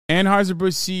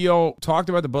Anheuser-Busch CEO talked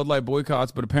about the Bud Light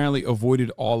boycotts, but apparently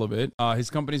avoided all of it. His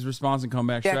company's response and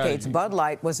comeback Decades, strategy. Bud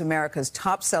Light was America's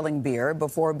top-selling beer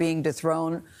before being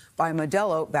dethroned by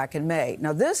Modelo back in May.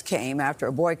 Now, this came after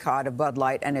a boycott of Bud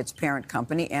Light and its parent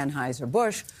company,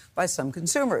 Anheuser-Busch, by some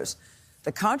consumers.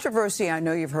 The controversy, I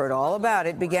know you've heard all about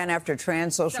it, began after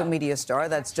trans social media star,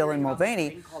 that's Dylan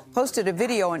Mulvaney, posted a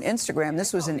video on Instagram,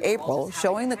 this was in April,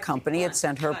 showing the company had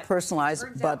sent her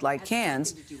personalized Bud Light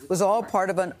cans. It was all part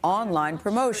of an online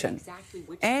promotion.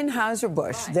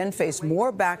 Anheuser-Busch then faced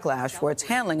more backlash for its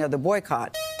handling of the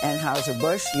boycott.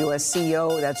 Anheuser-Busch U.S.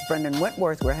 CEO, that's Brendan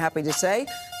Whitworth, we're happy to say,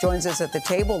 joins us at the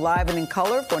table live and in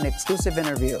color for an exclusive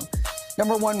interview.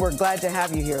 Number one, we're glad to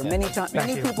have you here. Many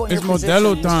people in your position,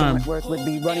 Mr. Whitworth, would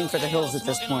be running for the hills at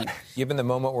this point. Given the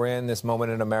moment we're in, this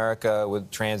moment in America with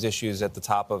trans issues at the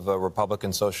top of a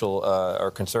Republican social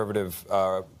or conservative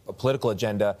political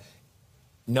agenda,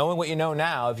 knowing what you know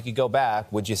now, if you could go back,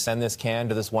 would you send this can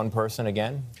to this one person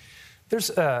again? There's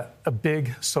a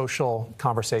big social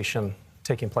conversation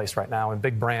taking place right now, and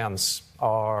big brands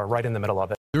are right in the middle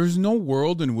of it. There's no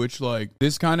world in which, like,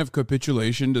 this kind of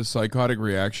capitulation to psychotic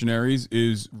reactionaries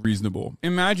is reasonable.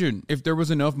 Imagine if there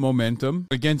was enough momentum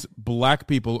against black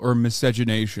people or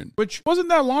miscegenation, which wasn't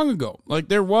that long ago. Like,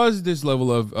 there was this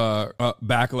level of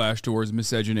backlash towards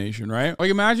miscegenation, right?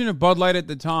 Like, imagine if Bud Light at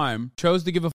the time chose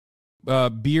to give a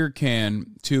beer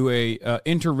can to a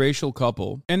interracial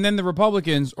couple, and then the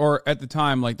Republicans, or at the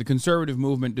time, like, the conservative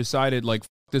movement decided, like,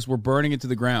 this, we're burning it to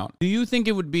the ground. Do you think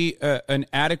it would be an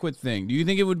adequate thing? Do you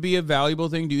think it would be a valuable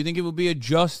thing? Do you think it would be a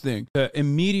just thing to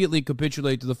immediately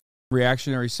capitulate to the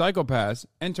reactionary psychopaths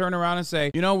and turn around and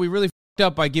say, you know, we really fucked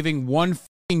up by giving one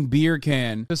beer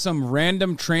can to some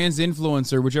random trans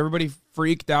influencer, which everybody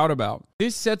freaked out about?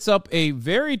 This sets up a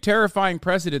very terrifying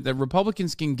precedent that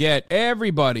Republicans can get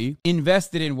everybody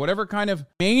invested in whatever kind of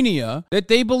mania that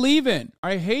they believe in.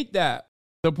 I hate that.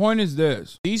 The point is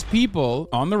this. These people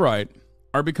on the right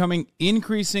are becoming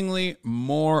increasingly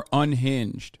more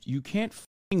unhinged. You can't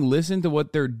listen to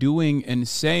what they're doing and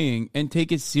saying and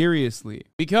take it seriously,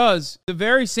 because the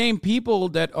very same people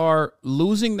that are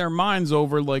losing their minds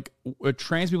over, like,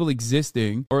 trans people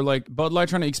existing, or like Bud Light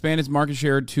trying to expand its market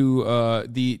share to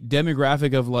the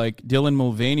demographic of, like, Dylan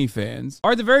Mulvaney fans,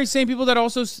 are the very same people that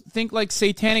also think, like,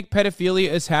 satanic pedophilia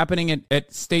is happening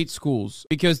at state schools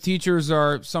because teachers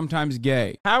are sometimes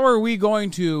gay. How are we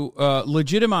going to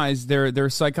legitimize their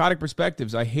psychotic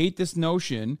perspectives? I hate this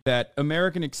notion that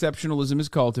American exceptionalism is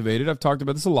cultivated. I've talked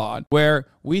about this a lot, where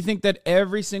we think that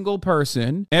every single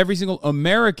person, every single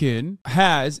American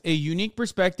has a unique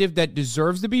perspective that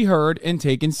deserves to be heard and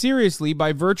taken seriously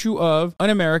by virtue of an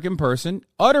American person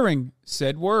uttering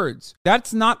said words.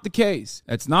 That's not the case.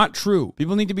 That's not true.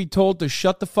 People need to be told to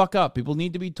shut the fuck up. People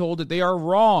need to be told that they are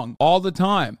wrong all the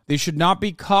time. They should not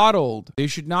be coddled. They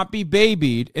should not be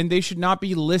babied, and they should not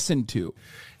be listened to.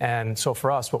 And so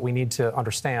for us, what we need to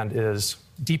understand is,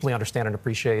 deeply understand and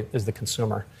appreciate, is the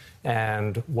consumer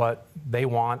and what they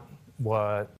want.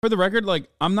 What? For the record, like,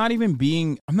 I'm not even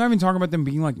talking about them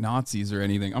being like Nazis or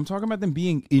anything. I'm talking about them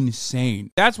being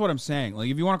insane. That's what I'm saying. Like,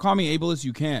 if you want to call me ableist,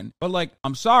 you can. But, like,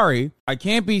 I'm sorry, I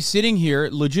can't be sitting here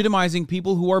legitimizing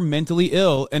people who are mentally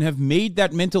ill and have made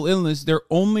that mental illness their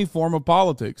only form of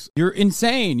politics. You're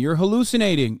insane. You're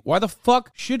hallucinating. Why the fuck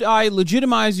should I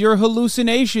legitimize your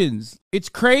hallucinations? It's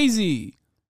crazy.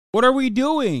 What are we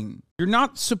doing? You're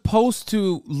not supposed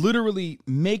to literally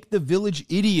make the village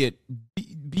idiot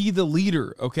be the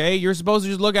leader, okay? You're supposed to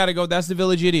just look at it and go, that's the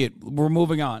village idiot. We're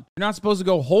moving on. You're not supposed to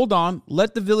go, hold on,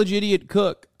 let the village idiot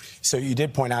cook. So you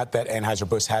did point out that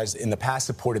Anheuser-Busch has in the past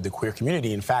supported the queer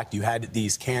community. In fact, you had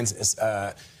these cans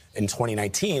in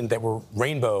 2019 that were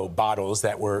rainbow bottles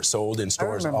that were sold in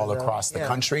stores all across the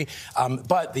country.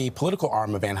 But the political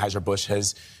arm of Anheuser-Busch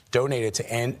has donated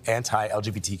to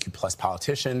anti-LGBTQ plus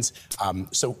politicians.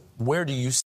 So where do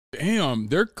you... Damn,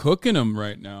 they're cooking them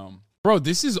right now. Bro,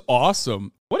 this is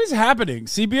awesome. What is happening?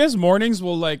 CBS Mornings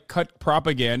will, like, cut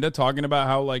propaganda talking about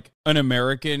how, like, an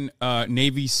American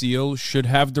Navy SEAL should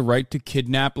have the right to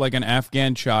kidnap, like, an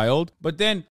Afghan child. But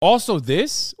then also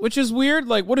this, which is weird.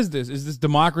 Like, what is this? Is this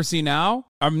Democracy Now?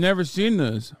 I've never seen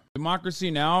this. Democracy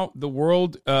Now, The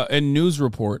World, and News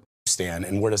Report. Stand,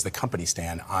 and where does the company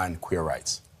stand on queer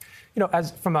rights? You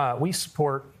know, we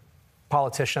support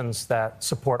politicians that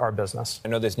support our business. I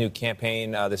know this new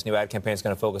campaign, this new ad campaign is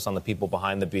going to focus on the people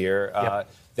behind the beer. Yep.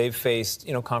 They've faced,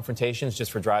 confrontations just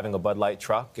for driving a Bud Light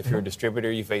truck. If you're a distributor,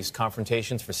 you face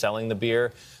confrontations for selling the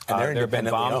beer. And there have been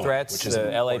bomb threats. The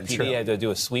LAPD had to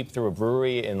do a sweep through a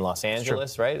brewery in Los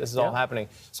Angeles, right? This is all happening.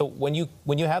 So when you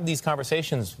have these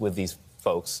conversations with these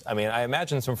folks? I mean, I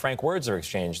imagine some frank words are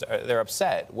exchanged. They're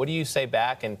upset. What do you say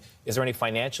back? And is there any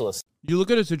financial? You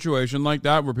look at a situation like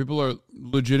that where people are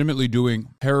legitimately doing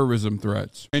terrorism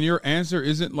threats, and your answer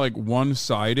isn't like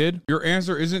one-sided. Your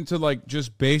answer isn't to like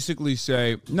just basically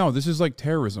say, no, this is like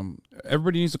terrorism.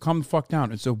 Everybody needs to calm the fuck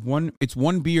down. It's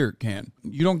one beer can.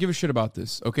 You don't give a shit about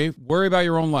this, okay? Worry about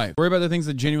your own life. Worry about the things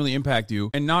that genuinely impact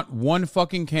you, and not one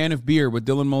fucking can of beer with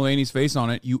Dylan Mulvaney's face on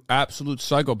it, you absolute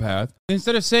psychopath.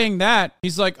 Instead of saying that,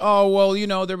 he's like, oh, well, you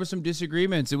know, there were some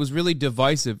disagreements. It was really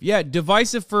divisive. Yeah,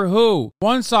 divisive for who?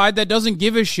 One side that doesn't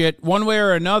give a shit one way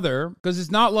or another, because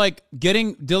it's not like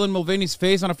getting Dylan Mulvaney's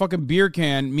face on a fucking beer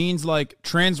can means like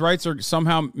trans rights are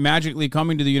somehow magically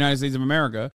coming to the United States of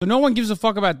America. So no one gives a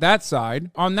fuck about that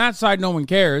side. On that side, no one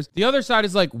cares. The other side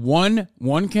is like one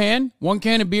can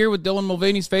of beer with Dylan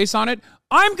Mulvaney's face on it.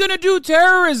 I'm gonna do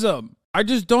terrorism. I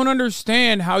just don't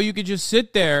understand how you could just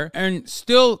sit there and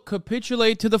still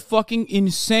capitulate to the fucking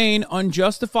insane,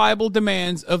 unjustifiable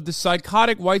demands of the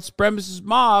psychotic white supremacist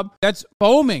mob that's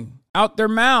foaming out their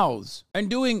mouths and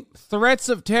doing threats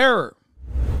of terror.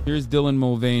 Here's Dylan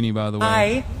Mulvaney, by the way.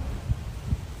 Hi.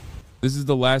 This is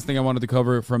the last thing I wanted to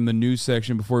cover from the news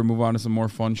section before we move on to some more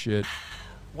fun shit.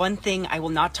 One thing I will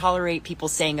not tolerate people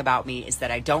saying about me is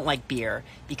that I don't like beer,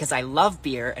 because I love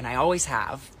beer and I always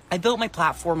have. I built my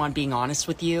platform on being honest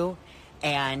with you,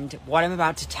 and what I'm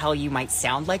about to tell you might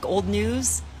sound like old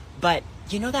news, but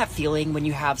you know that feeling when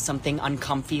you have something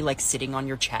uncomfy like sitting on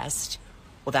your chest?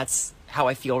 Well, that's how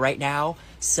I feel right now,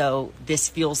 so this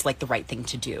feels like the right thing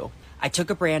to do. I took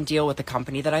a brand deal with a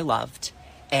company that I loved,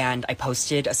 and I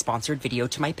posted a sponsored video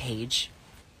to my page.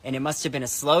 And it must have been a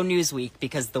slow news week,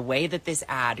 because the way that this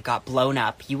ad got blown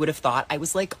up, you would have thought I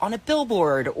was like on a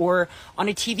billboard or on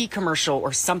a TV commercial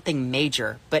or something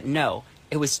major. But no,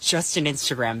 it was just an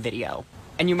Instagram video.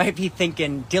 And you might be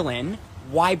thinking, Dylan,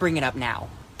 why bring it up now?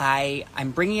 I'm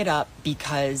bringing it up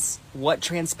because what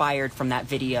transpired from that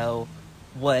video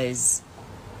was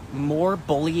more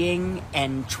bullying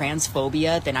and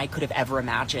transphobia than I could have ever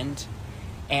imagined.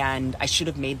 And I should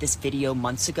have made this video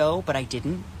months ago, but I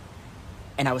didn't.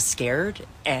 And I was scared,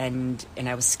 and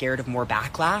I was scared of more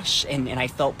backlash, and I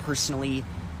felt personally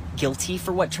guilty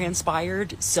for what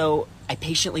transpired. So I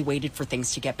patiently waited for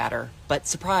things to get better. But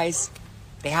surprise,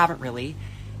 they haven't really.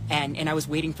 And I was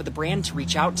waiting for the brand to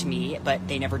reach out to me, but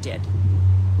they never did.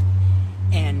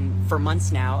 And for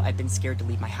months now, I've been scared to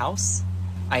leave my house.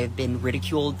 I have been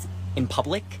ridiculed in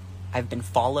public. I've been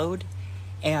followed.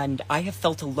 And I have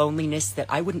felt a loneliness that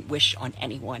I wouldn't wish on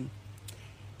anyone.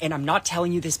 And I'm not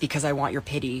telling you this because I want your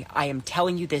pity. I am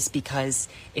telling you this because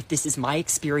if this is my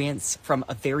experience from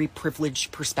a very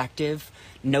privileged perspective,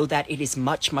 know that it is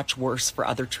much, much worse for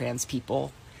other trans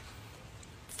people.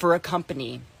 For a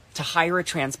company to hire a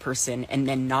trans person and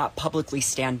then not publicly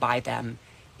stand by them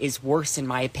is worse, in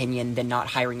my opinion, than not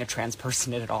hiring a trans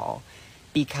person at all,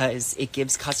 because it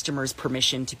gives customers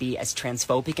permission to be as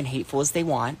transphobic and hateful as they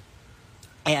want.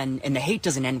 And the hate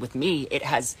doesn't end with me. It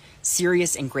has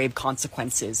serious and grave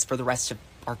consequences for the rest of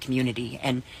our community.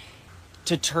 And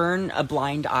to turn a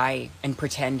blind eye and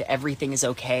pretend everything is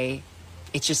okay,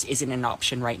 it just isn't an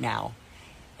option right now.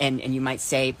 And you might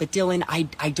say, but Dylan,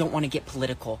 I don't want to get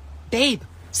political. Babe,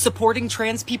 supporting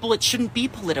trans people, it shouldn't be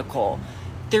political.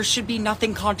 There should be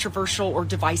nothing controversial or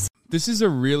divisive. This is a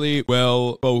really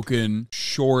well-spoken,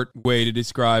 short way to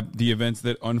describe the events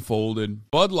that unfolded.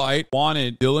 Budlight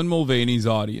wanted Dylan Mulvaney's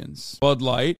audience.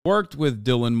 Budlight worked with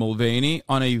Dylan Mulvaney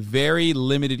on a very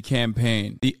limited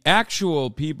campaign. The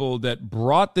actual people that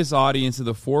brought this audience to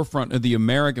the forefront of the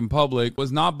American public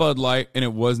was not Budlight, and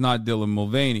it was not Dylan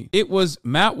Mulvaney. It was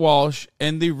Matt Walsh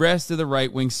and the rest of the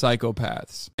right-wing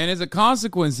psychopaths. And as a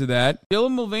consequence of that,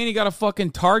 Dylan Mulvaney got a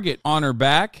fucking target on her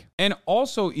back. And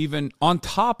also, even on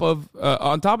top of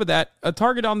that, a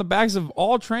target on the backs of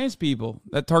all trans people.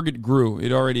 That target grew.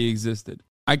 It already existed.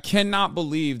 I cannot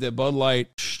believe that Bud Light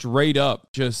straight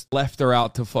up just left her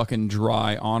out to fucking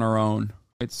dry on her own.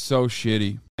 It's so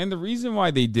shitty. And the reason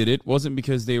why they did it wasn't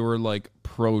because they were like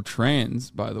pro-trans,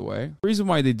 by the way. The reason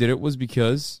why they did it was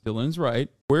because, Dylan's right,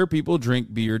 queer people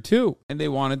drink beer too. And they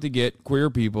wanted to get queer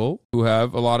people who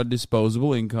have a lot of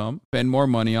disposable income spend more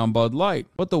money on Bud Light.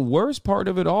 But the worst part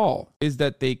of it all is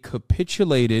that they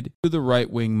capitulated to the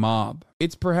right-wing mob.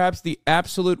 It's perhaps the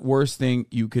absolute worst thing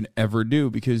you can ever do,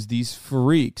 because these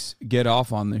freaks get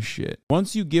off on this shit.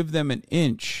 Once you give them an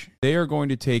inch, they are going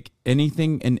to take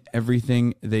anything and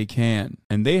everything they can.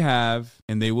 And they have,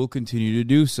 and they will continue to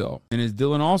do so. And as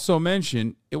Dylan also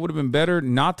mentioned, it would have been better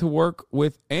not to work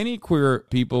with any queer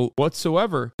people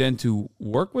whatsoever than to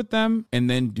work with them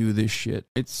and then do this shit.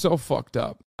 It's so fucked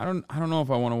up. I don't know if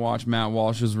I want to watch Matt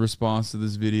Walsh's response to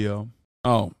this video.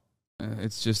 Oh,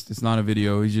 It's not a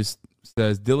video. He just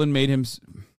says Dylan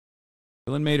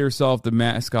made herself the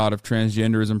mascot of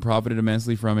transgenderism, profited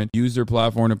immensely from it, used her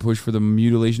platform to push for the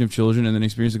mutilation of children, and then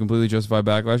experienced a completely justified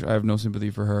backlash. I have no sympathy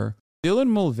for her. Dylan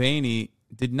Mulvaney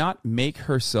did not make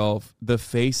herself the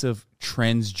face of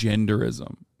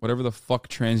transgenderism. Whatever the fuck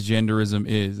transgenderism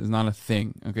is not a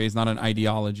thing, okay? It's not an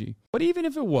ideology. But even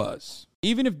if it was,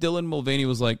 even if Dylan Mulvaney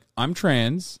was like, I'm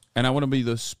trans, and I want to be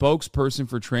the spokesperson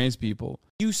for trans people,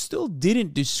 you still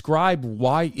didn't describe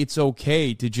why it's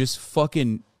okay to just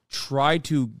fucking try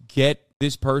to get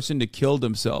this person to kill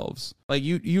themselves. Like,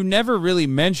 you never really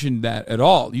mentioned that at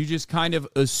all. You just kind of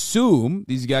assume,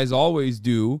 these guys always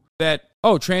do, that,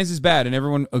 oh, trans is bad and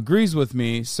everyone agrees with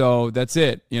me, so that's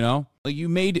it, you know? Like, you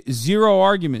made zero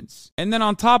arguments. And then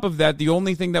on top of that, the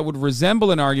only thing that would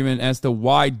resemble an argument as to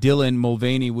why Dylan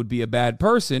Mulvaney would be a bad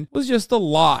person was just a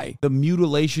lie. The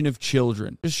mutilation of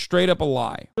children. Just straight up a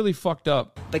lie. Really fucked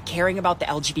up. But caring about the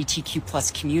LGBTQ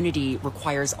plus community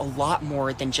requires a lot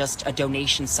more than just a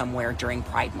donation somewhere during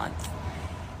Pride Month.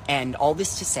 And all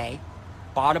this to say,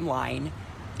 bottom line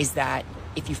is that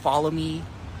if you follow me,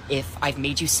 if I've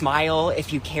made you smile,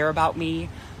 if you care about me,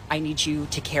 I need you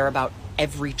to care about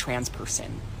every trans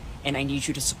person, and I need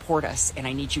you to support us, and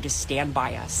I need you to stand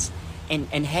by us. And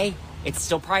hey, it's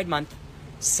still Pride Month,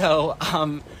 so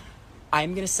I'm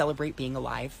gonna celebrate being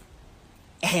alive,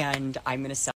 and I'm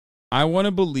gonna celebrate. I want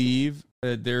to believe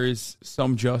that there is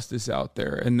some justice out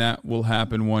there, and that will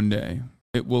happen one day.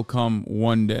 It will come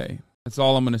one day. That's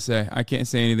all I'm gonna say. I can't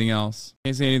say anything else.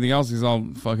 Can't say anything else because I'll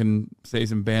fucking say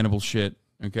some bannable shit.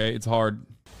 Okay, it's hard.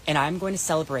 And I'm going to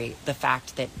celebrate the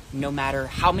fact that no matter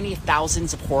how many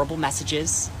thousands of horrible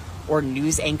messages or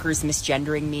news anchors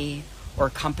misgendering me or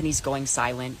companies going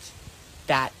silent,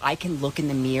 that I can look in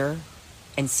the mirror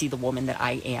and see the woman that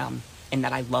I am and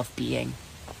that I love being.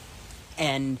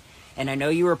 And I know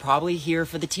you were probably here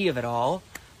for the tea of it all,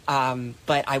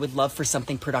 but I would love for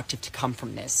something productive to come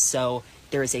from this. So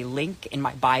there is a link in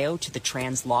my bio to the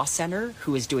Trans Law Center,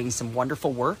 who is doing some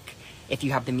wonderful work. If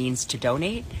you have the means to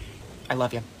donate, I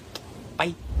love you.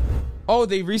 Bye. Oh,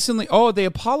 they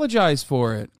apologized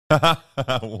for it.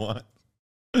 What?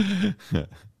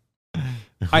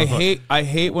 I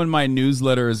hate when my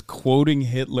newsletter is quoting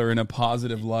Hitler in a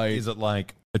positive light. Is it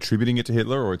like attributing it to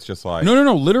Hitler, or it's just like...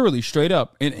 No, literally, straight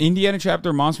up. An Indiana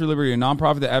chapter of Monster Liberty, a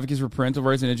nonprofit that advocates for parental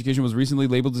rights and education, was recently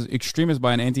labeled as extremist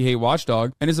by an anti-hate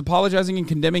watchdog and is apologizing and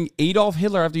condemning Adolf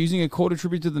Hitler after using a quote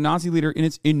attributed to the Nazi leader in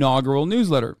its inaugural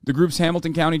newsletter. The group's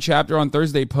Hamilton County chapter on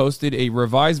Thursday posted a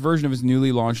revised version of its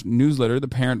newly launched newsletter, The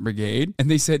Parent Brigade, and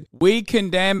they said, "We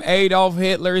condemn Adolf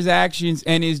Hitler's actions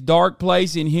and his dark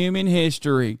place in human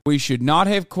history. We should not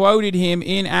have quoted him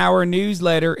in our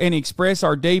newsletter and express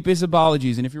our deepest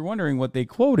apologies." And if you're wondering what they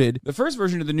quoted, the first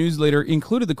version of the newsletter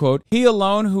included the quote, "He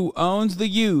alone who owns the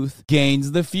youth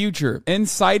gains the future," and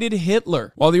cited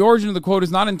Hitler. While the origin of the quote is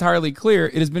not entirely clear,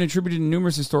 it has been attributed in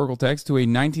numerous historical texts to a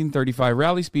 1935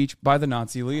 rally speech by the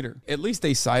Nazi leader. At least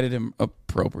they cited him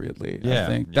appropriately, I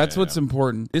think. That's what's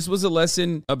important. This was a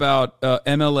lesson about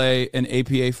MLA and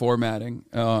APA formatting.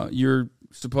 You're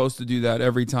supposed to do that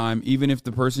every time, even if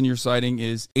the person you're citing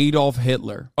is Adolf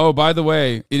Hitler. Oh, by the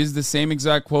way, it is the same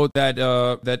exact quote that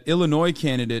that Illinois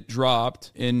candidate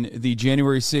dropped in the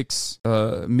January 6th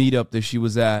meetup that she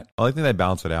was at. I think they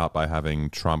balance it out by having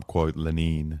Trump quote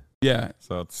Lenin. Yeah.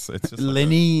 So it's just like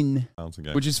Lenin,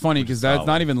 which is funny because that's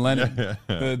not even Lenin.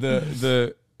 Yeah.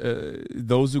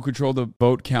 Those who control the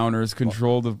vote counters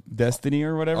control the destiny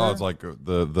or whatever. Oh, it's like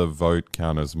the vote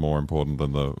counter is more important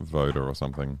than the voter or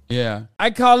something. Yeah.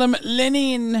 I call him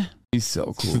Lenin. He's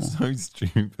so cool. It's so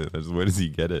stupid. Where does he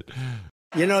get it?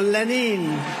 You know,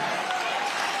 Lenin,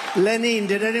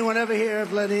 did anyone ever hear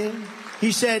of Lenin?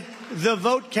 He said, the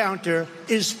vote counter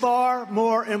is far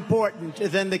more important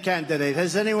than the candidate.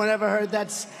 Has anyone ever heard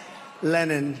that's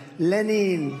Lenin,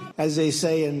 as they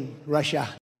say in Russia?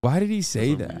 Why did he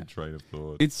say that? Train of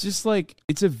thought. It's just like,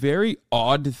 it's a very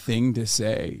odd thing to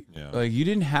say. Yeah. Like, you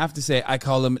didn't have to say, I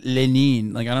call him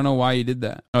Lenin. Like, I don't know why you did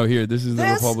that. Oh, here, this is the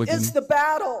Republican. This is the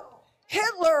battle.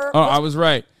 Hitler. Oh, I was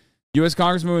right. U.S.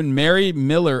 Congresswoman Mary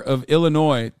Miller of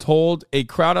Illinois told a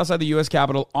crowd outside the U.S.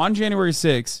 Capitol on January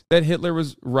 6th that Hitler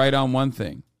was right on one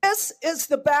thing. This is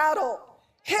the battle.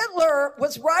 Hitler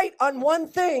was right on one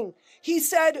thing. He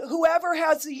said, whoever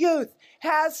has the youth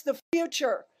has the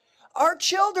future. Our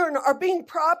children are being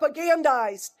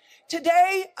propagandized.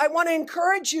 Today, I want to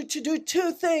encourage you to do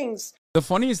two things. The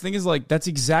funniest thing is, like, that's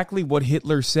exactly what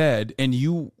Hitler said, and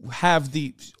you have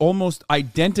the almost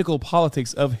identical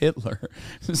politics of Hitler.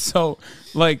 So,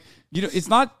 like, You know, it's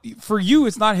not for you.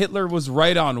 It's not Hitler was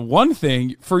right on one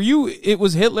thing. For you, it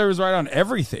was Hitler was right on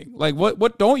everything. Like,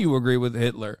 what don't you agree with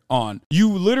Hitler on? You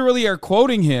literally are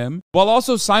quoting him while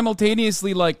also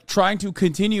simultaneously like trying to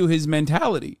continue his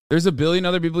mentality. There's a billion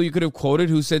other people you could have quoted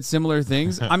who said similar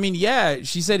things. I mean, yeah,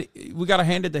 she said we got to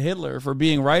hand it to Hitler for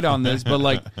being right on this, but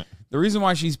like the reason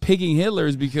why she's picking Hitler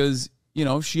is because, you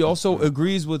know, she also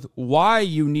agrees with why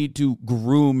you need to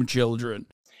groom children.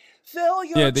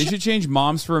 They should change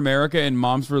Moms for America and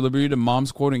Moms for Liberty to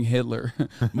Moms quoting Hitler.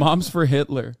 Moms for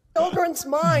Hitler. Children's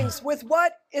minds with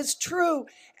what is true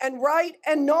and right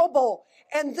and noble.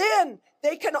 And then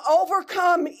they can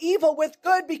overcome evil with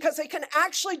good because they can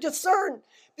actually discern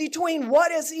between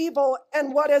what is evil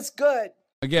and what is good.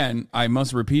 Again, I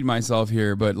must repeat myself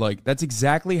here, but like that's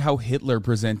exactly how Hitler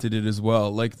presented it as well.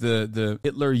 Like the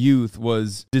Hitler Youth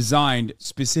was designed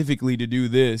specifically to do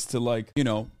this, to like, you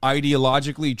know,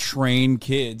 ideologically train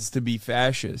kids to be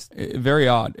fascist. Very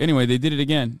odd. Anyway, they did it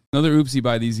again. Another oopsie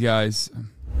by these guys.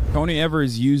 Tony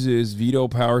Evers uses veto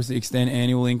powers to extend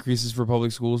annual increases for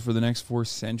public schools for the next 4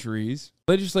 centuries.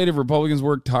 Legislative Republicans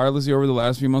worked tirelessly over the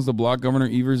last few months to block Governor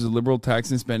Evers' liberal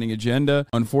tax and spending agenda.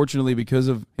 Unfortunately, because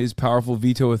of his powerful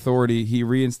veto authority, he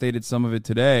reinstated some of it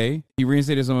today.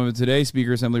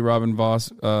 Speaker Assembly Robin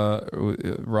Voss,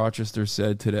 Rochester,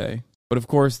 said today. But of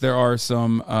course, there are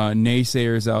some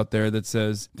naysayers out there that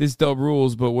says this dub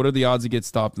rules, but what are the odds it gets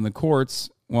stopped in the courts?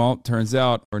 Well, turns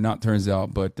out, or not turns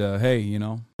out, but hey, you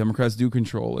know, Democrats do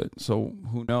control it, so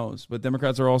who knows? But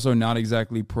Democrats are also not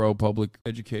exactly pro-public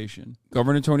education.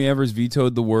 Governor Tony Evers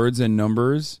vetoed the words and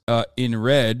numbers in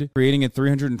red, creating a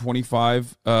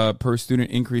 $325 per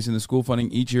student increase in the school funding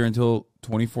each year until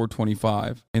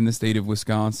 24-25 in the state of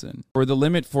Wisconsin. For the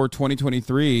limit for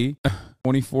 2023,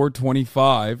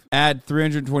 24-25, add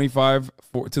 325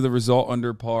 to the result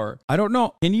under par. I don't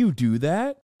know. Can you do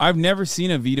that? I've never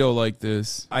seen a veto like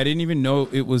this. I didn't even know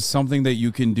it was something that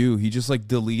you can do. He just like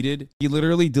deleted. He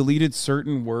literally deleted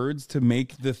certain words to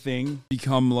make the thing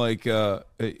become like a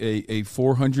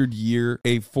 402 year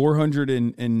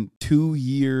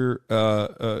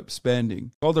spending.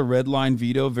 It's called a red line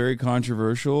veto. Very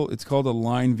controversial. It's called a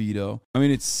line veto. I mean,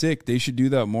 it's sick. They should do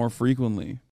that more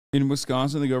frequently. In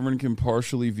Wisconsin, the governor can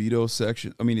partially veto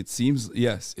sections. I mean, it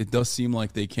does seem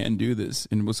like they can do this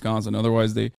in Wisconsin.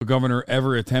 Otherwise, the governor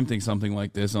ever attempting something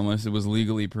like this unless it was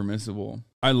legally permissible.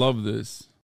 I love this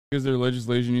because their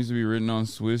legislation needs to be written on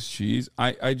Swiss cheese.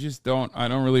 I don't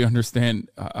really understand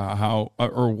how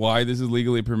or why this is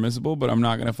legally permissible, but I'm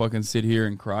not going to fucking sit here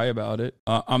and cry about it.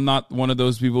 I'm not one of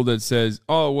those people that says,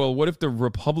 oh, well, what if the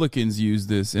Republicans use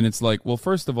this? And it's like, well,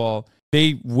 first of all,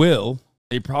 they will.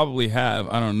 They probably have.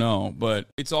 I don't know. But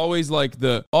it's always like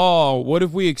what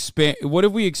if we expand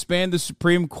the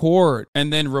Supreme Court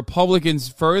and then Republicans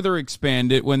further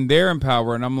expand it when they're in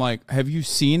power? And I'm like, have you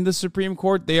seen the Supreme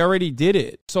Court? They already did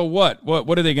it. So what?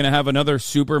 What are they going to have another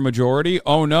super majority?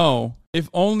 Oh, no. If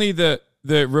only the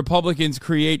Republicans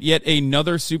create yet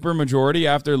another supermajority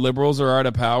after liberals are out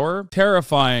of power.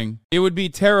 Terrifying. It would be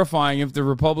terrifying if the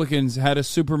Republicans had a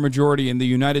supermajority in the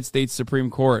United States Supreme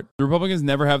Court. The Republicans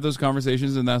never have those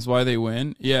conversations, and that's why they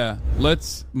win. Yeah.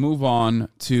 Let's move on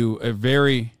to a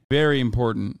very, very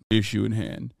important issue in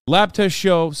hand. Lab tests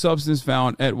show substance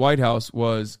found at White House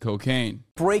was cocaine.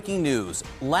 Breaking news.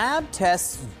 Lab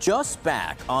tests just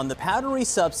back on the powdery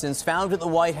substance found at the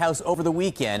White House over the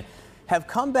weekend have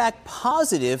come back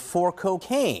positive for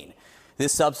cocaine.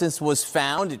 This substance was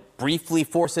found. It briefly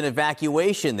forced an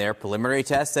evacuation there. Preliminary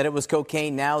tests said it was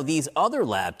cocaine. Now these other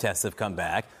lab tests have come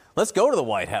back. Let's go to the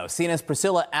White House. CNN's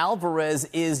Priscilla Alvarez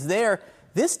is there.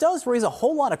 This does raise a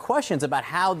whole lot of questions about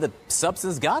how the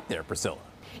substance got there, Priscilla.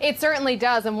 It certainly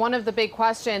does. And one of the big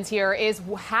questions here is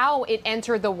how it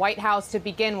entered the White House to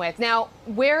begin with. Now,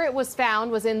 where it was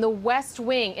found was in the West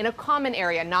Wing, in a common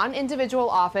area, not an individual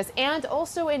office, and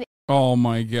also in... Oh,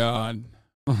 my God.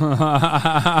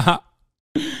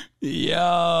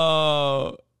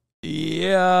 Yo.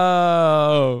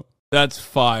 That's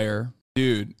fire.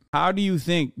 Dude, how do you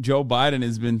think Joe Biden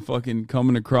has been fucking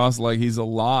coming across like he's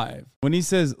alive? When he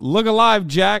says, look alive,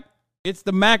 Jack, it's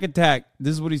the Mac attack.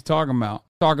 This is what he's talking about.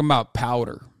 Talking about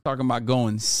powder. Talking about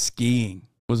going skiing.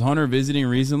 Was Hunter visiting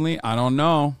recently? I don't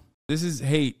know. This is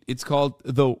hate. It's called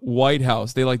the White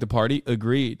House. They like to party?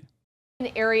 Agreed.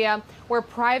 An area where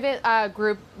private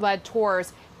group-led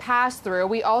tours pass through.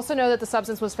 We also know that the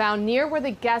substance was found near where the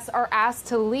guests are asked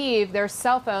to leave their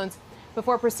cell phones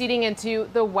before proceeding into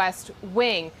the West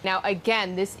Wing. Now,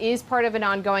 again, this is part of an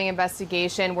ongoing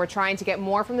investigation. We're trying to get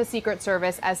more from the Secret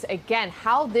Service as to, again,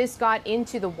 how this got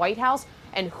into the White House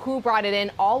and who brought it in.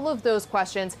 All of those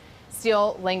questions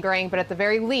still lingering, but at the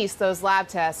very least, those lab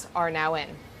tests are now in.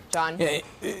 John. An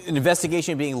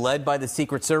investigation being led by the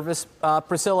Secret Service,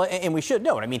 Priscilla, and we should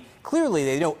note, I mean, clearly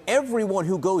they know everyone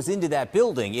who goes into that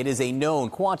building. It is a known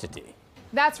quantity.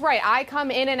 That's right. I come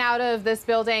in and out of this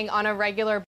building on a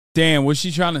regular. Damn, what's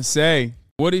she trying to say?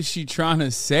 What is she trying to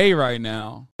say right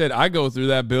now? That I go through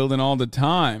that building all the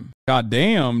time. God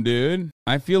damn, dude.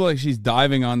 I feel like she's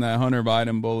diving on that Hunter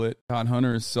Biden bullet. God,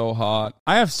 Hunter is so hot.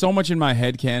 I have so much in my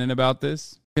head canon about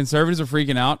this. Conservatives are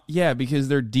freaking out. Yeah, because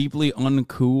they're deeply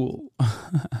uncool.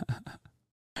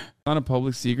 It's not a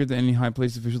public secret that any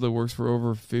high-placed official that works for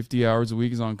over 50 hours a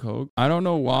week is on coke. I don't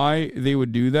know why they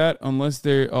would do that unless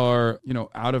they are,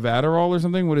 out of Adderall or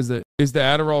something. What is it? Is the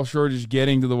Adderall shortage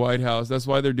getting to the White House? That's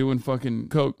why they're doing fucking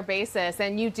coke. Basis,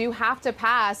 and you do have to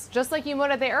pass, just like you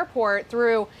would at the airport,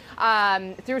 through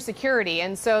security.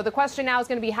 And so the question now is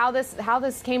going to be how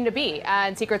this came to be.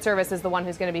 And Secret Service is the one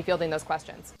who's going to be fielding those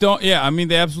questions. They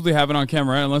absolutely have it on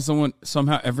camera, right? Unless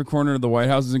somehow every corner of the White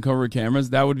House isn't covered with cameras.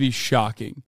 That would be shocking.